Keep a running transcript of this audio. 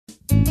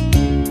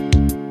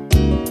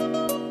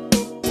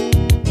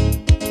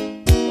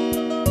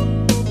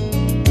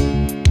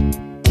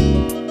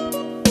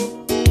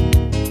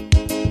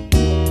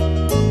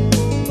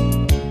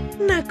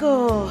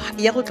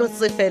ya go tlo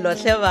tsefelwa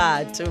hle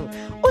batho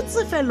o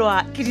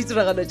tsefelwa ke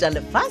ditiragalo tša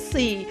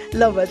lefase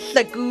la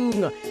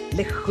mahlakong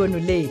le kgono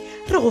le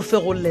re go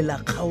fegollela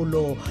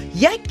kgaolo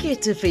ya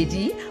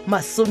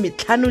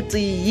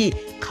 2050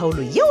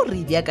 kgaolo yeo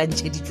re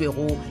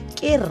beakantšheditšwego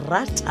ke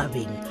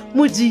Ratabeng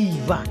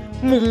Modiba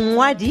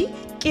mongwadi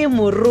ke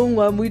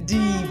morongwa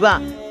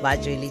Modiba ba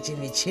tšweletše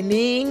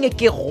metšhineng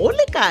ke go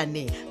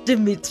lekane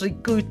Dimitri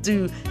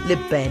Kutu le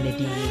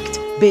Benedict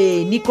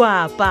Beni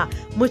Kwapa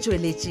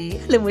motšweletši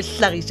le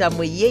mohlagiša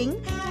moyeng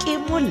ke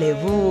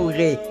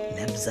Moleboge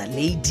Lebza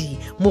Lady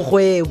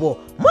Mogwebo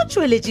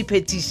motšweletši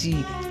phetiši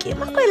ke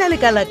Makwela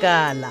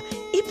Lekalakala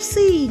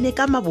ipsine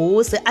ka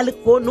mabose a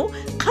lekono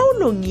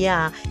kgaolong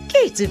ya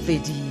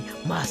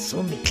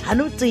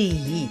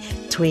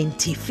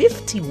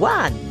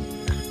 2051.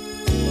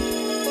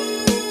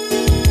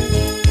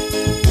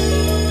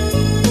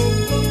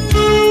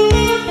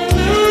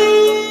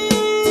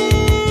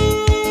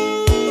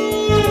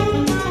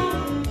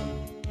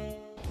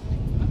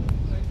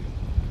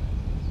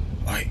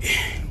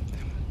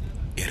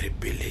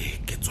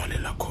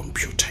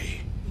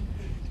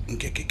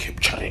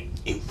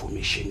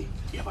 Information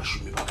ya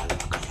bashumi ba bana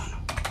ba kanyana.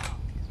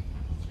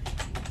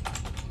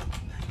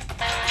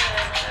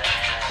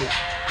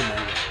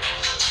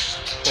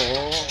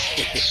 Oh.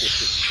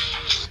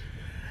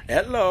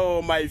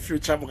 Hello my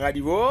future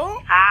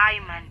mogadibo. Hi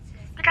man.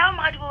 Ke tla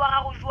mogadibo wa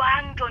gago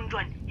jwang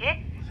Jonjon.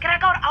 Ke reka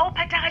gore a o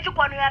phethagetse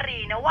kwano ya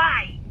rena.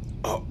 Why?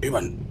 Oh,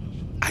 Evan.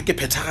 A ke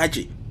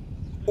phethagetse.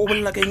 O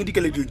bolla ka eng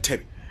dikele di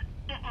thebe?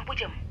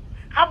 Mpotse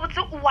ga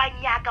botse o wa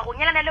nyaka go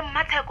nyelana le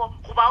mmatsheko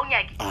go ba o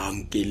nyaki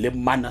anke le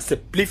mana se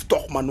plift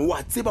doch man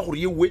wa tseba gore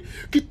yewe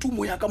ke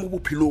tumo ya ka mo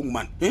bophelong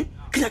man ke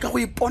nyaka go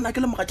ipona ke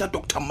le moga tša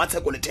Dr.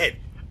 Mmatsheko le Thebe.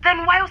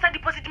 Then why o sa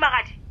deposit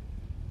magadi?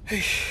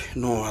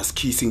 No as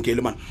kissing ke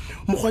le man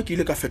mogwa ke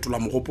ile ka fetola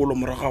mogopolo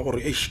moraga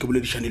gore ke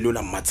boledišane le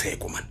la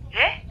Mmatsheko man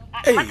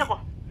Mmatsheko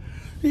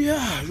ya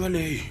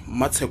jwale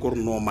Mmatsheko re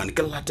no man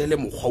ke latele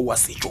mogwa wa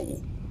setšo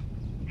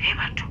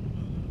batho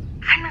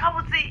ga nne ga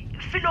botse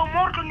filo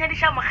mo re tlo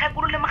nyadiša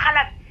mogekolo le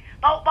mogalabe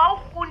ba o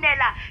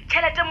gonela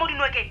tšhelete mo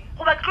dinokeng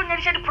goba ke tlo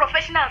nyadiša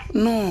di-professionals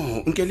no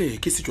nkele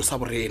ke setšo sa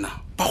borena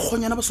ba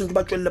kgonyana ba swantse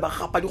ba tswelele ba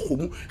gapa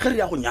dikgomo ge re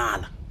ya go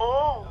nyala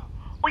o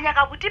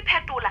nyaka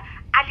botiphetola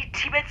a le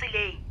thibe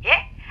tseleng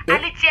a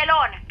le tšeele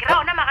ona ke ra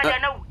ona magadi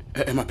ana o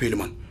maphele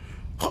man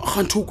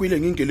ga ntho o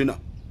koileng nkele na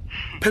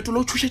phetola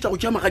o thušetša go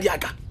tšea magadi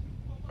aka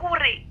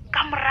kore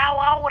ka morago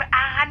ga gore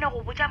a gane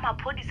go botša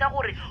maphodisa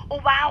gore o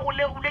ba go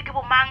legule ke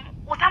bomang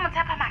o sa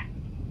motshepa mara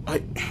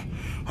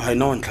ai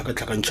na wa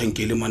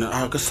ntlhakatlhakantšhankele mana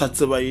a ke sa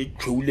tseba e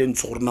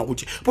tšhweulentse gore na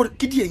gotse bore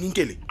ke dieng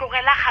nkele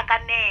tlogela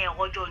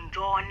kgakanego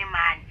Jonjon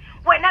man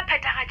wena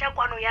phethagatša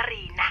kwano ya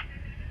rena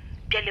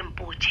bjale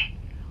mpotše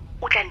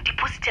o tla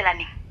ndepositela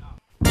neng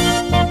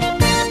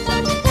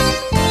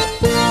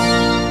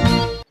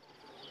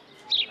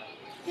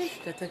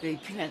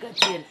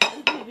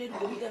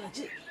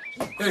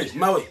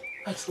mawe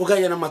o ka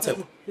yena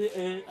Mmatsheko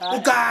o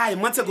kae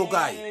Mmatsheko o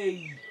kae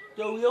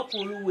tau ye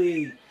kgolo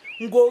we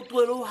nko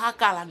tuele o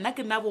hakala nna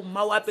ke na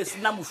bomma wape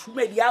sena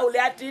mošomedi ao le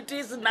a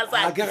tete sena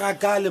a ke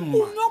gakale mma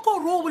o nyoko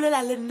re o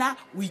bolela le nna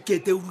o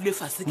ikete o dule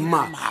fase ke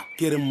mma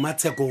ke re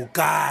Mmatsheko o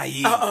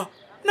kae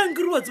nna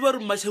nkile wa tseba re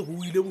Mmatsheko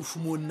o ile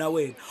mošomong nna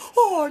wena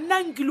o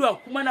nna nkile wa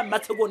khumana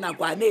Mmatsheko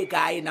nakwane e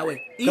kae na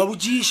wena ka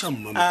botšiša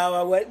mma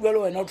jale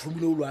wena o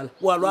thomile o lwala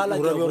wa lwala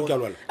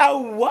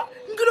aowa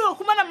nkile wa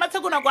khumana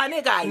Mmatsheko nakwane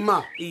e kae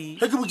mma ge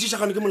ke botšiša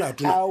gane ke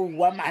molato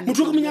aowa man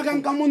motho ke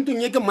monyakang ka mo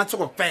ntong ye ke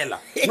Mmatsheko fela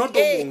not o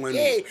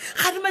mongwe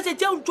ga di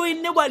matšatši a o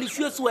joinne kwa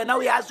lefio se wena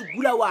o ya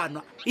sekula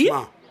wanwa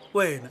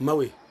wena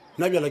mmawe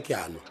nna bjala ke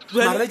anwa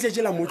mara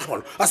tletšela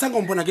motlholo a sa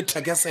nkampona ke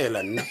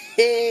thekesela nna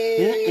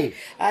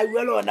a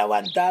jale ona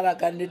wa ntaba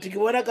ka nnete ke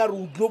bona ka re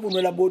o tlo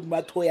bonela mo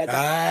dimatho ya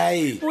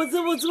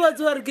botsebotse wa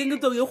tseba re keng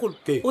ke tao ye kgolo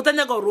o tla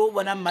nyaka gore o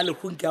bona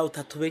Mmalehung ke a o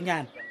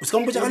thathobenyana o se ka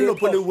mpotsa ka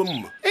lelopo leuwe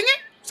mma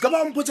se ka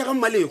ba mpotsa ka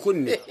Malehu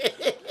nne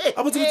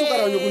a botsebotse o ka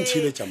ranye go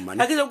ntšhiletša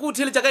mmane a ke jako o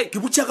theletša kae ke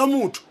botša ka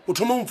motho o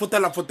thoma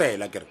mfotela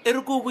kere e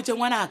re ko o botse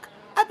ngwanaka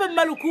ape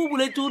Malehu o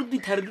boletse gore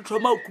dithari di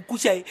thoma o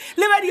kukušae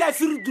le ba di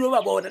afiri tulo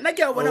ba bona nna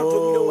ke a bona o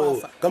thomile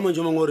wafa ka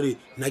mantso mangwe gore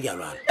nna ke a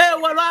lwala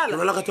wa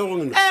lwala ka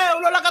thogong o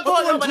lwala ka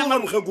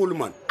mogekolo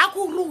mane a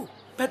koro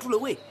petolo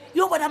we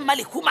yo bona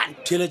Malehu man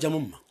theletša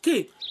momma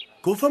ke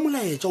o fa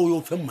molaetša o yo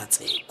o fe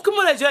Mmatsheko ke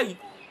molaetša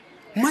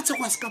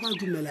Mmatsheko a se ka ba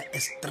dumela a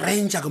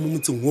stranger ka mo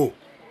motseng oo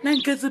nna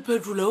nketse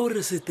petolo o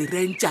re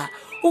seterentša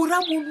o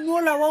ra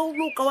monola wa o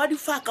loka wa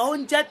difaka o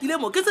ntše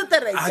atile mo ke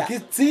seterentša a ke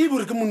tsebe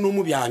gore ke monno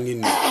mo bjang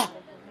nne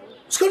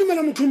se ka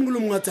dumela motho o mongwe le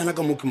mongwe a tsena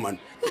ka mo ke mane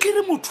nke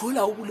re motho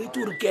ola o boletse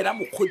gore ke ena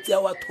mokgotsi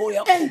ya wa thoho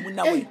ya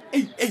kgomona wena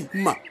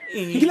mma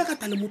nkile ka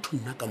tla le motho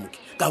nna ka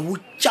moke ka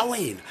botša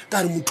wena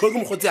ka re motho o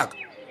ke mokgotsi yaka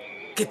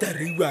ke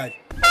tareibane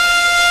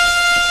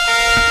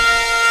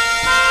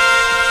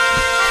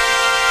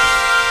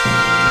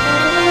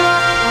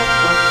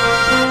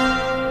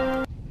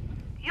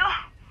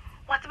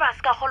ba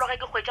se ka kgolo ge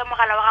ke kgwetša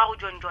mogala wa gago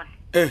Jonjon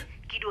ke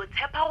dio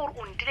tshepa gore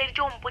o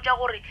ntileditše o mpotša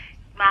gore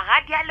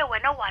magadi a le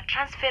wena wa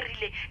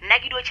transferile nna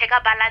ke dio checka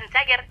balance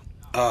a kere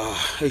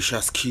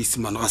Just kiss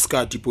man ga se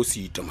ka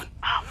deposita man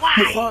Why?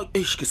 mokgwa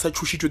ke sa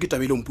tshositswe ke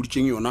tabele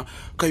mpoditseng yona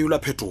ka yola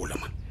phetola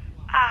man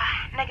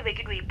Nna ke be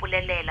ke do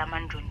ipolelela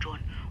man Jonjon.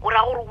 O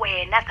ra gore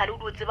wena sa le o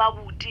do tseba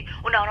buti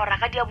o na ona ra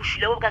ka dia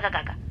boshile bo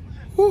kaka.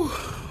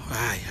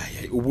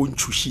 ai o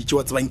bontshositse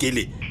wa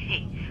tsebankele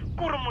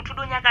Gore motho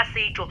do nyaka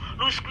setjo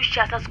lo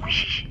squisha sa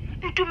squishish.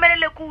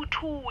 Ntumelele ke o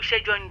thushe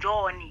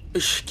Jonjon.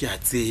 ke a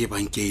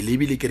tsebankele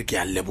ebile ke re ke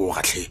a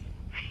leboga tlhe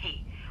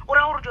O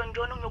ra gore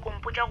Jonjon o nyoko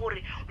mpotsa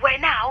gore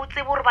wena ha o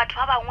tsebe gore batho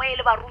ba bangwe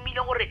le ba rumile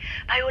gore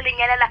ba yo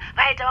lenyelela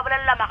ba eta ba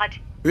bolela magadi.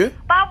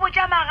 Ba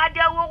botsa magadi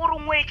a go gore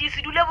ngwetse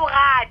se dule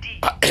bogadi.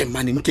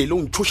 man nkele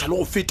o ntshosha le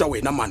go feta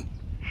wena man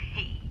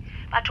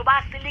Batho ba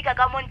seleka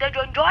ka monte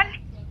Jonjon.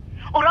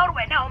 O ra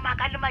gore wena o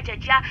maka le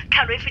matšatši a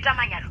tlhalo e feta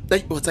manyalo.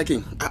 wa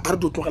tsakeng a re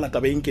di o tlogela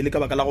taba enkele ka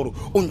baka la gore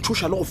o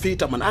ntshosha le go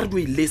feta man a re di o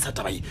e lesa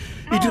taba e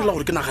direla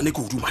gore ke nagane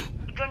kudu man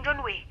Jonjon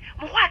we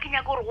mogwa ke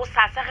nyaka gore go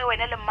sasa ge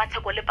wena le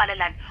mmatsheko le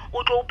palelane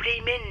o tlo o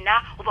blame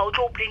nna o ba o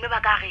tlo o blame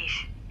ba ka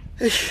geshe.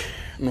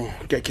 no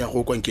ke a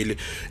go kwa nkele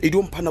e di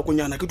o mpha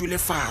nakonyana ke dule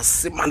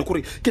fase man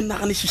gore ke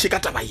naganishiše ka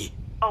taba ye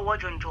Owa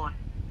Jonjon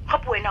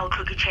gape wena o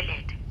tlhoke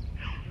tšhelete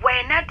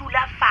wena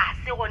dula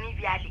fase gone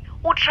bjale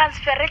o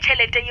transfere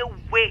tšhelete ye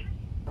we.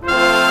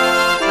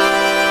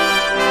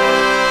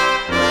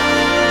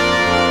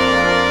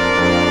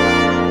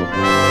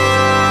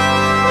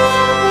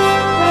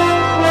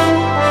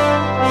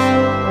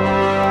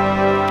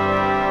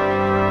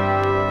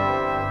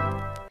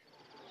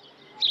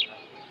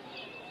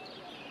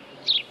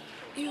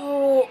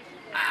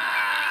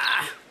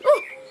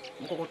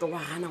 wa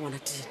gana ngwana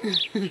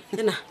tena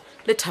ena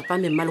le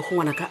thapame Malehu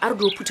ngwana ka a re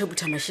di o phutha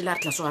mašela a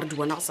re tla so ga re di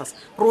bona go sasa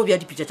re o bja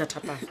dipitša tša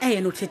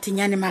thapame no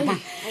tlhethenyane mama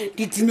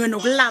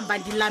ditinwene go lamba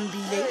di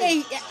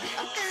lambile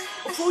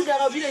founu ya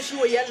gao bile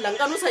šio ya llang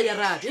ka no sa ya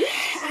rabe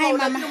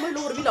mo e le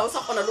gore bile o sa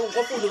kgona le go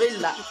kwa founu ge e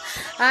llang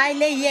ai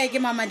le ye ke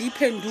mama di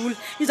iphendule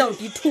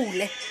izawuthi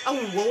ithule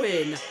auwa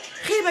wena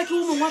ge ba ke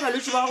o mongwe wa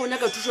balwetse ba gona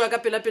ka thuso ya ka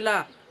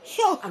pela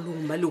alo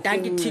Malehu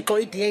dangithixo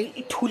ide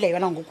ithule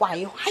yona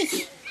ngokwayo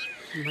hayi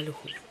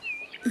Malehu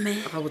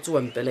me ga botse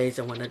wa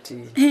mpelaetša ngwana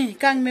teng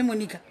kang me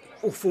Monica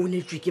o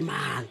founetswe ke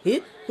mang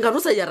nka no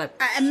sa ya rabe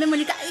me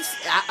Monica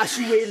a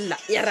šiwella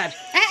ya rabe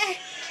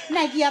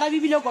nna ke arabe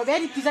ebile kobe ya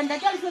dipisanta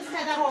ke alefo se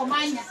ka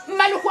romanya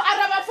Malehu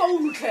araba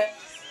founu tlhe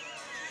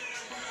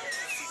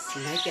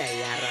nna ke a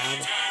e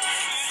araba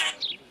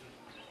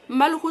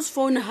Malehu's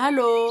phone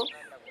hallo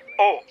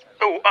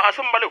a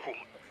se Malehu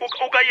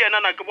o ka yena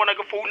na ke bona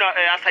ke founa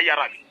a sa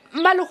yarabe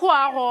Malehu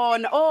a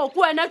gona ke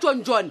wena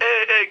Jonjon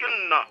ke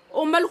nna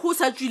o Malehu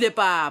sa tswile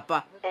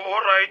papa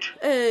all right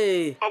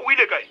o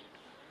ile kae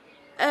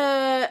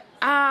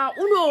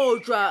o no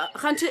tswa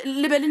ganthe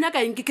le be le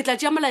nyaka eng ke tla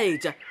tšea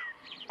molaetša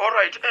all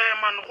right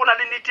man go na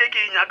le nete ke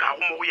e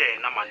nyakago mo go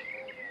yena man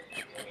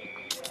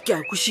ke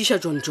a kwešiša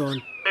Jonjon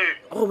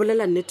go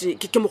bolela nnete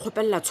ke mo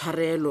kgopelela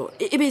tshwarelo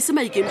e be e se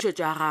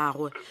maikemišetšo a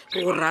gagwe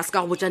gore a se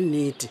ka go botša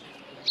nnete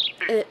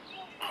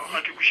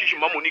ke kwešiše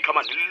ma Monica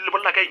man le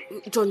bolela kae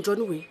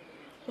Jonjon we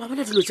wa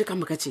bona dilo tše ka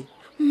moka tše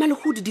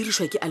Malehu di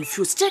dirišwa ke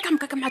Alfios tše ka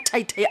moka ka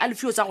mathaithai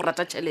Alfios a go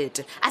rata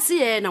tšhelete a se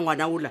yena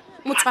ngwana ola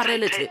mo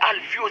tshwarelete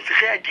Alfios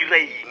ge a dira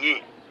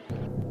eng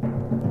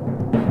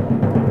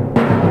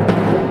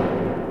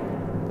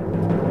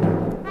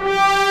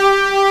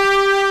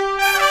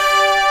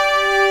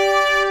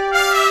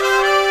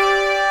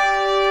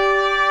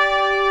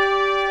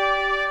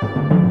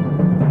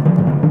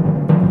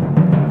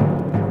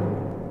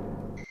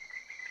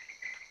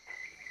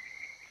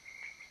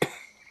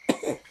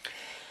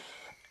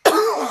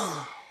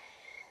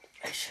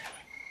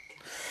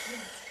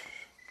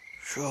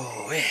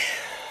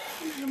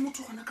le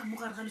motho gona ka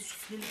mogare ga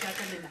lesufile le ka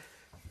lela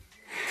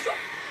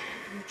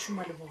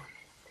motšhuma le bona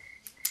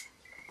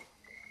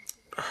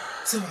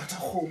se batla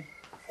kgomo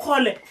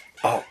kgole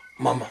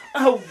mama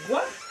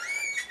aowa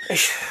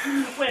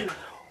wena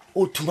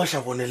o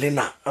thumaša bone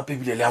lena gape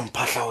ebile le a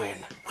mphahla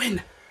wena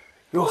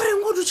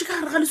goreng o dutse ka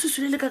gare ga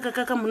lesusule le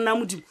ka monna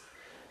modimo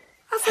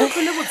a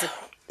fatlhole botse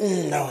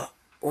nna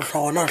o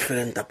tlhogona a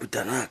tlholeng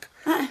taputanaka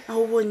a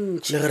o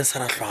bontšhe le ge re sa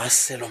ra tlhoga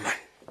selo man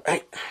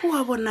o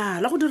a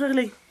bonala go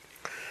diregeleng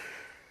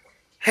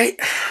hei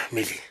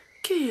mele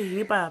ke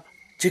eng papa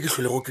tše ke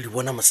tlholego ke di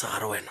bona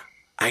mosegare wena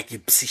a ke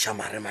psiša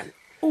mare mane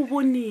o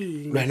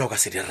boneng le wena o ka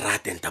se di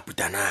rateng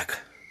taputanaka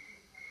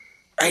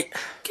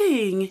ke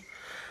eng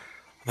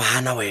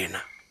bana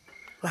wena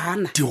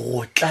bana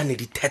digotlane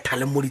di thetha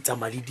le mo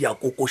ditsamadi di a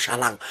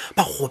kokošalang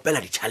ba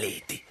kgopela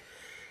ditšhalete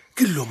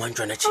ke dilo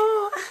mantswana tše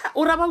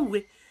o ra baue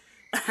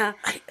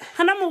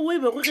gana mowe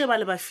be go ge ba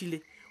le ba file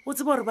o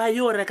tseba gore ba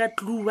yo reka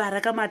tlu ba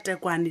reka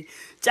matekwane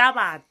tša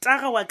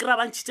bataga wa kry-a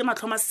ba ntšhitše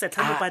matlhoma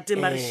setlha mo pateng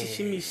ba re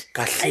šišimiša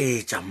ka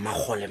tletša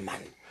mmagole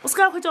mane o se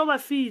ka kgwetša o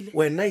ba file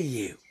wena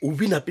ye o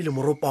bina pele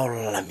moropa o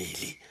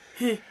lalamele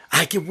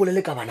a ke bolele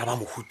ka bana ba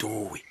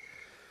mohutowe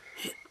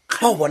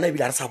ga o bona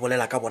ebile a re sa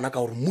bolela ka bona ka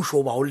gore mmušo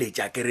o ba o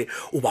letša kere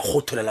o ba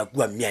kgotholela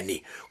kua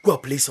mmeaneng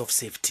kua place of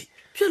safety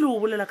pjale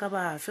o bolela ka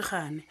bafe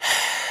gane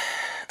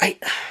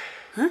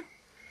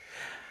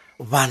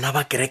bana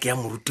ba kereke ya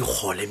moruti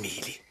kgole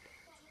mele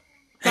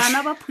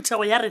bana ba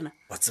phuthago ya rena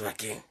wa tseba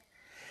keng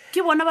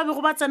ke bona ba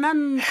bego ba tsena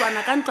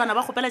ntlwana ka ntlwana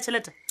ba gopela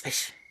tšhelete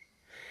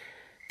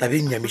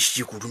tabeng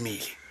nyamešitše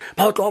kudumele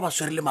ba o tloga ba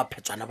swerile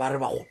maphetswana ba re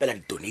ba gopela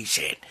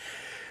di-donation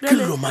ke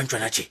lelo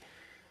mantšwana tše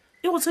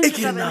e go e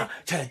ke nna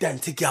tšhelete ya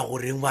ntshe ke ya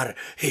goreng ba re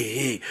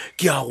he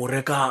ke ya go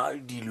reka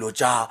dilo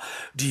tša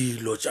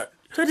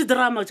tša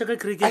di-drama tša ka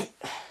kereke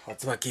wa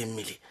tseba ke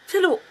mmele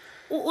felo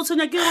o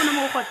tshwenya ke gona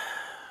mo go gona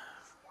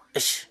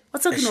wa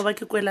tsa ke no ba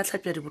ke kwela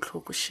tlhapi ya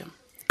dibotlhoko sham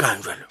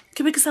kang jalo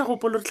ke be ke sa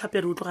gopolo re tlhapi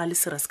ya di utloga le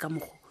seras ka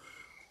mogo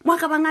mo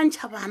ka ba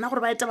ngantšha bana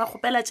gore ba ete ba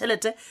gopela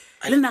tšhelete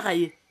le naga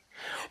ye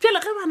fela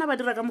ge bana ba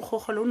dira ka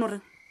mogogole o no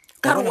reng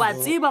ka re wa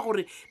tseba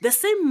gore the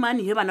same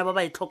money he bana ba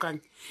ba e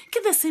tlhokang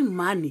ke the same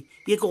money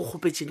ye ke go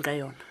gopetseng ka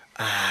yona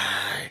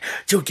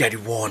tšeo ke a di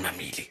bona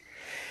mele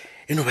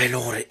e no ba e le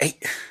gore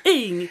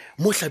eng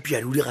mo tlhapi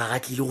ya di o di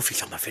gagatlile go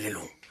fitlha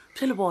mafelelong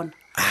pele bona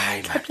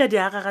tlhapi ya di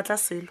agagatla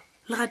selo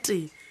le ga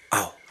teng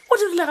ao o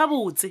dirile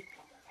gabotse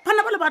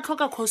bana ba le ba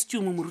tlhoka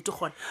costume moruti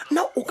gona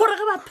gore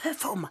ge ba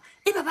performa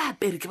e ba ba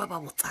apere ke ba ba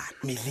botsana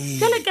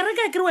fele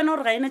kereke a kere wena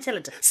gore ga ena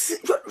tšhelete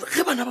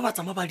ge bana ba ba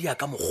tsama ba dia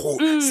ka mogo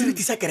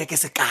seriti sa kereke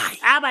se kae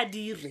a ba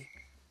dire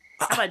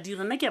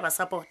nna ke a ba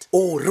support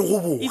o re go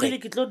boge ebile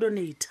ke tlo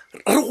donata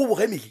re go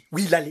boge mele o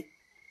ilale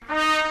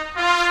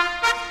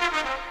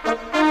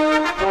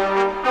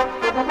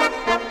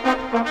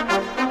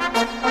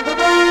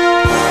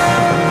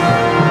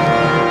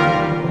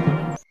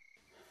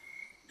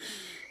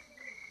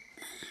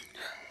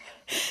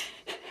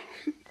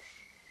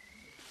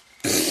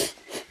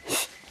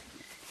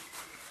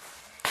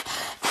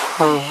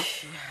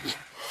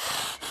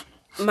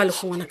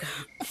Malehu ngwanaka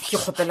ke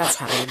kgopela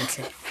tshwarele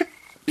tle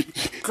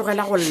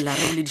tlogela go lla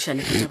re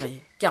boledišane ka taba ye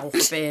ke a go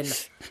kgopela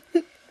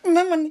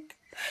Mamonica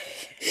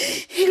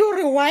e le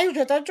gore why o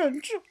jeta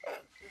Jonjon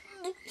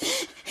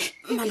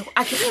Malehu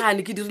a ke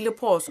gane ke dirile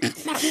phoso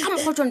mara ka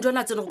mokgwa Jonjon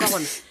a tsene go ka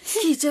gona ke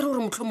itsere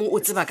gore motlhomong o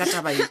tseba ka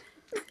taba ye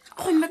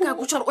gomme ka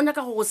kutšhware o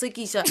nyaka go go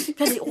sekiša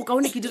pele go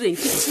kaone ke direng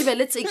ke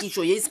thibele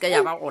tsekišo ye e se ka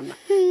ya ba gona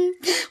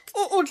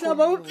o tla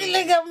ba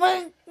utlwile ka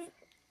mang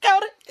ka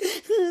gore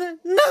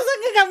nna sa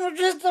ke ka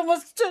motresta mo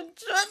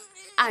Jonjon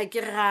a ke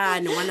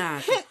gane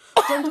ngwanaka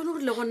Jonjon o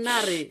rile go nna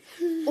re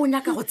o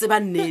nyaka go tseba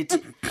nnete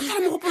ka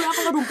mogopolo wa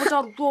ka ga dimpotsa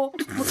gore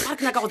to motho ga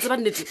ke nyaka go tseba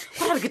nnete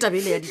go ra re ke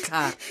tabele ya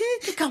ditlhare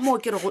ke ka moo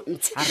ke re go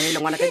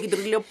ntshwarele ngwanaka ke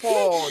dirile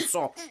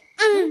phoso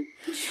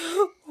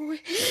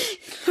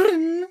gore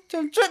nna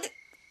Jonjon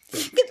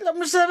ke tla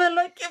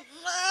mosabelwa ke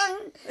mang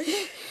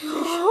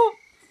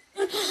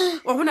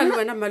wa bona le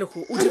wena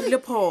Malehu o dirile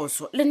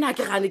phoso le nna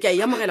ke gane ke a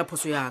iamogela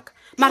phoso yaka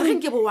mara ge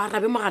nke bo wa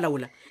arabe mogala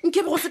ola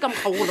nke be go se ka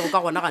mokgaogolo go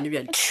ka gona gane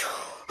bjale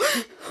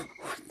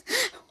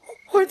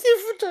what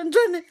if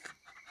Jonjon a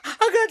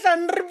ka tla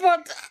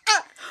nrepota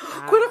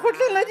gore go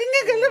tlela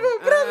dingaka le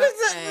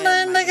baprofesa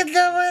nna ke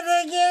tla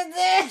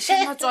boreketse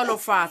matswalo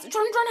fatshe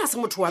Jonjon a se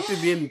motho wa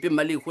pelo e mpe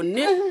Malehu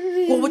nne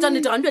go botsa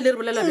nnete gane bjale re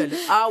bolela bjale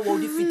a wa o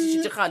di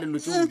fetišitše gale lo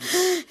tse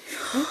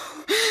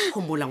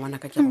gombola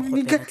ngwanaka ke a go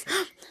kgopela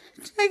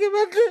ga ke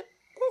batle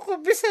go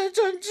gopisa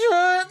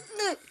Jonjon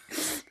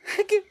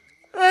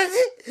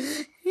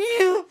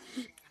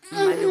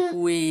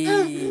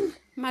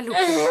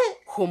Malehu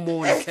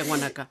homola tle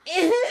ngwanaka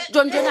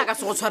Jonjon a ka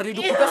se go tshwarele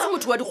dikgope se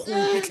motho wa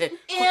dikgope tle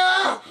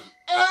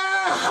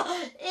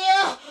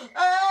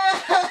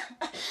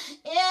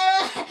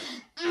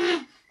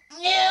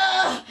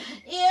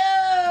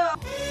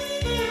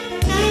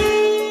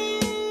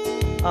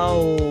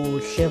ao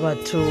hle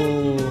batho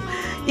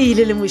e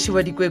ile le moši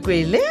wa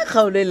dikwekwele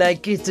kgaolo e la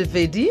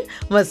ketefedi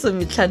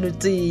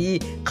masometlhanotee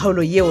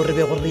kgaolo yeo re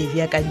be go re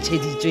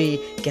beakantšheditšwe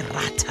ke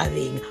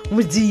Rathabeng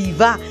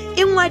Modiba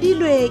e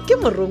ngwadilwe ke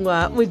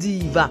morongwa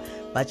Modiba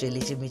ba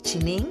tšweletše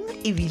metšhineng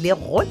ebile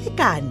go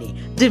lekane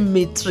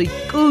Dimitri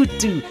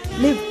Kutu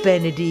le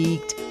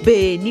Benedict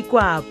Beni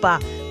Kwapa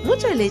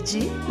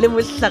motšweletši le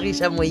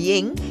mohlagiša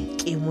moyeng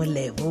ke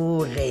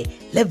Moleboge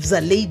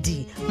Lebza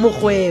Lady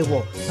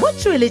Mokgwebo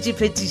motšweletši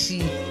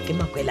phetiši ke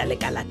Makwela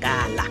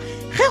Lekalakala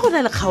ge go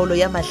na le kgaolo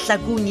ya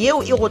mahlakong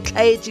yeo e go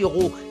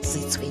tlhaetšego se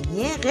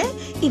tshwenyege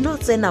e no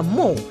tsena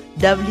mo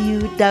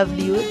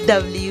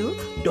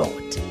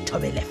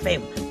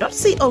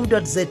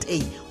www.thobelfm.co.za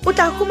o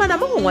tla humana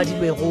mo go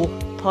ngwadilwego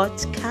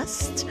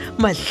podcast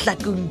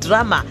mahlakong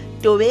drama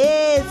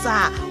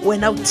tobetsa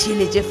wena o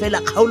thiletše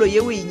fela kgaolo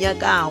yeo e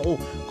nyakago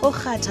go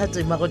kgatha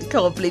tema go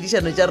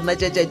ditlhogopoledišano tša rona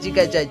tša tšatši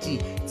ka tšatši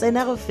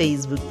tsena go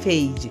Facebook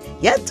page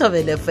ya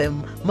Thobel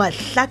FM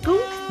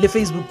mahlakong le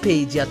Facebook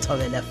page ya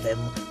Thobel FM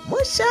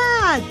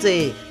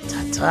mošate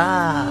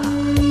thata